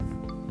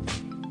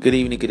Good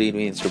evening.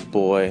 It's your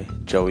boy,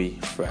 Joey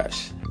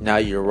Fresh. Now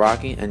you're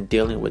rocking and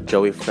dealing with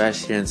Joey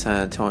Fresh here in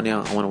San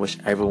Antonio. I want to wish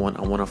everyone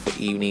a wonderful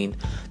evening.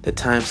 The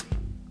time's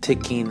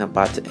ticking,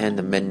 about to end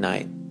the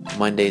midnight.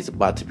 Monday is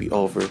about to be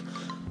over.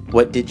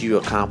 What did you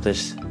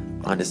accomplish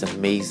on this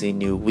amazing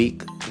new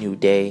week, new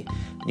day,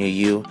 new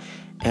you?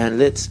 And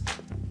let's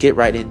get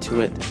right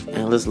into it,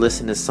 and let's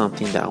listen to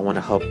something that I want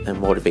to help and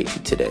motivate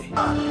you today.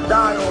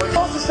 Die on evil.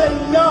 Also say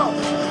no.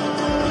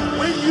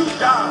 When you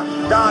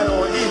die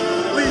on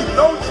evil. Leave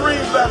no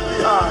dreams left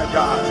behind,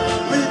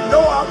 God. Leave no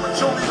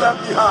opportunity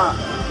left behind.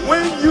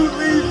 When you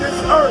leave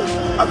this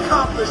earth,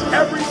 accomplish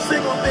every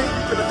single thing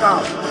you can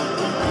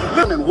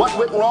accomplish. And what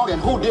went wrong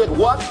and who did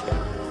what,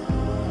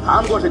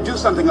 I'm going to do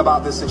something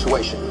about this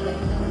situation.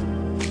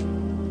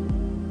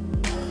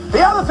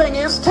 The other thing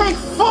is, take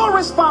full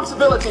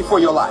responsibility for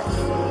your life.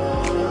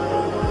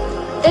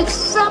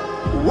 Accept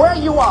where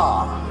you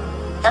are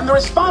and the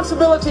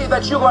responsibility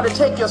that you're going to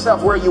take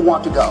yourself where you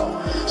want to go.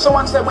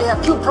 Someone said we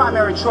have two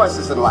primary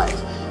choices in life.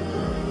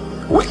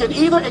 We can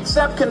either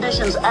accept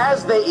conditions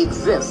as they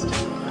exist,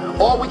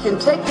 or we can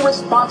take the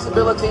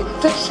responsibility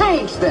to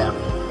change them.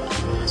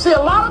 See,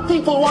 a lot of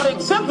people want to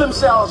exempt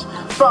themselves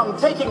from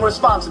taking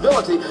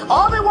responsibility.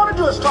 All they want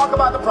to do is talk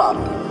about the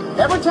problem.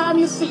 Every time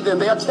you see them,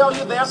 they'll tell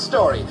you their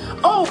story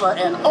over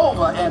and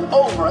over and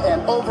over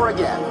and over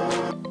again.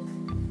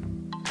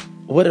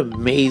 What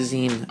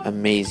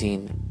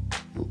amazing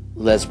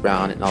Les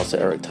Brown and also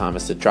Eric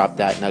Thomas to drop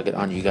that nugget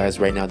on you guys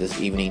right now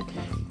this evening,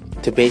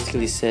 to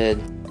basically said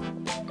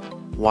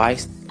why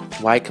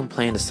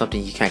complain to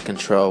something you can't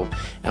control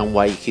and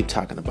why you keep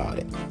talking about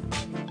it.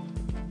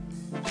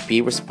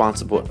 Be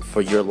responsible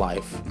for your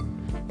life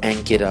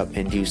and get up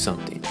and do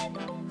something.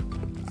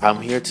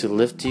 I'm here to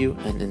lift you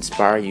and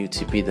inspire you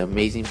to be the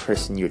amazing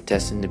person you're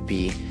destined to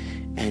be,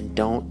 and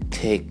don't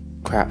take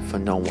crap for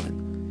no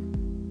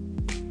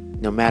one.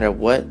 No matter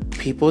what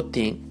people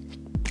think,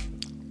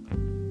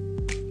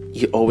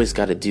 you always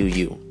got to do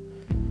you.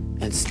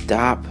 And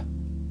stop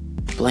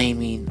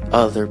blaming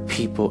other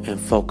people and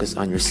focus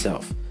on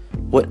yourself.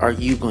 What are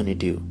you going to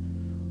do?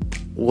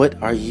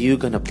 What are you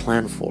going to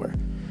plan for?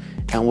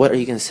 And what are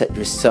you going to set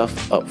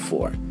yourself up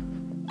for?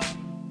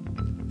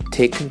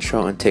 Take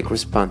control and take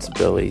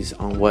responsibilities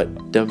on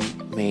what the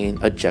main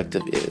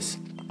objective is.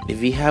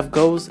 If you have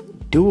goals,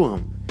 do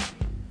them.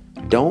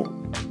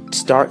 Don't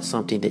start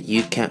something that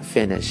you can't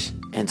finish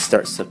and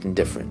start something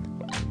different.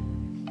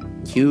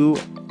 You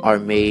are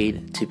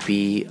made to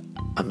be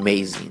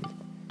amazing.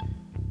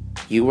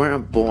 You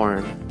weren't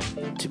born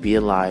to be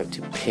alive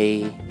to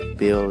pay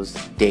bills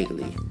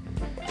daily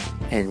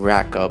and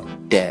rack up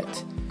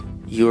debt.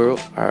 You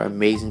are an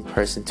amazing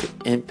person to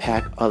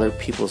impact other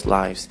people's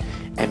lives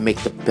and make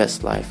the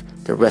best life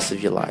the rest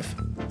of your life.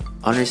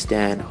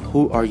 Understand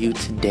who are you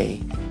today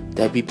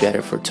that be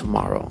better for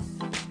tomorrow.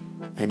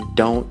 And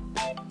don't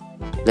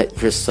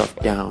let yourself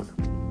down,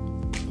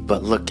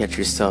 but look at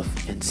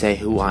yourself and say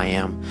who I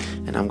am,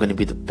 and I'm going to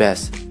be the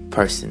best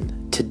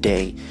person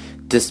today,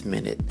 this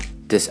minute,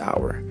 this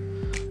hour.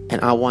 And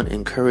I want to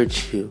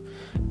encourage you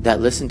that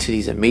listen to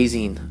these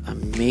amazing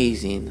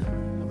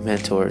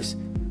mentors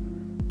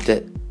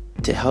that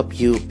to help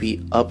you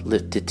be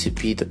uplifted to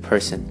be the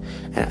person,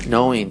 and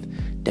knowing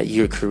that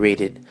you're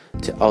created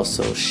to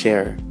also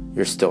share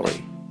your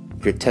story.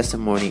 Your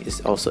testimony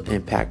is also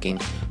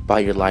impacting by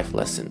your life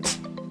lessons.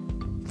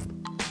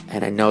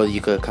 And I know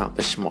you could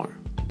accomplish more.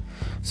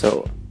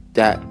 So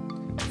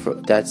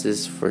that's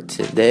it for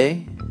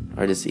today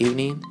or this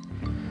evening.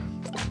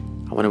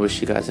 I want to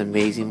wish you guys an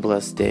amazing,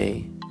 blessed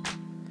day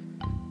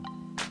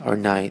or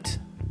night.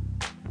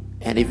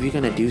 And if you're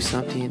going to do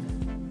something,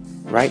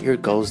 write your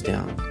goals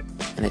down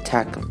and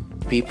attack them.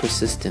 Be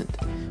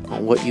persistent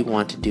on what you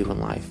want to do in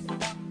life.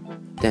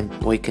 Then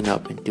waking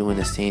up and doing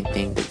the same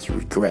thing that you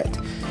regret,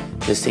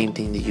 the same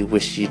thing that you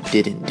wish you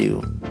didn't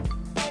do.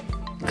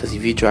 Because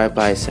if you drive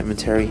by a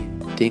cemetery,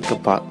 think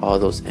about all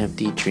those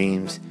empty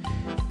dreams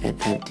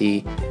and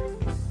empty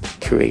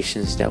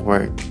creations that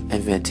weren't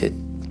invented.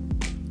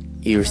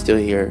 You're still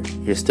here.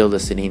 You're still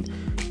listening.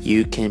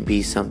 You can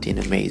be something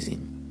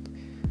amazing.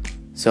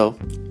 So,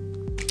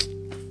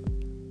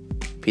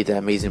 be that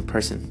amazing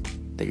person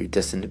that you're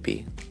destined to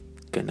be.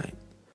 Good night.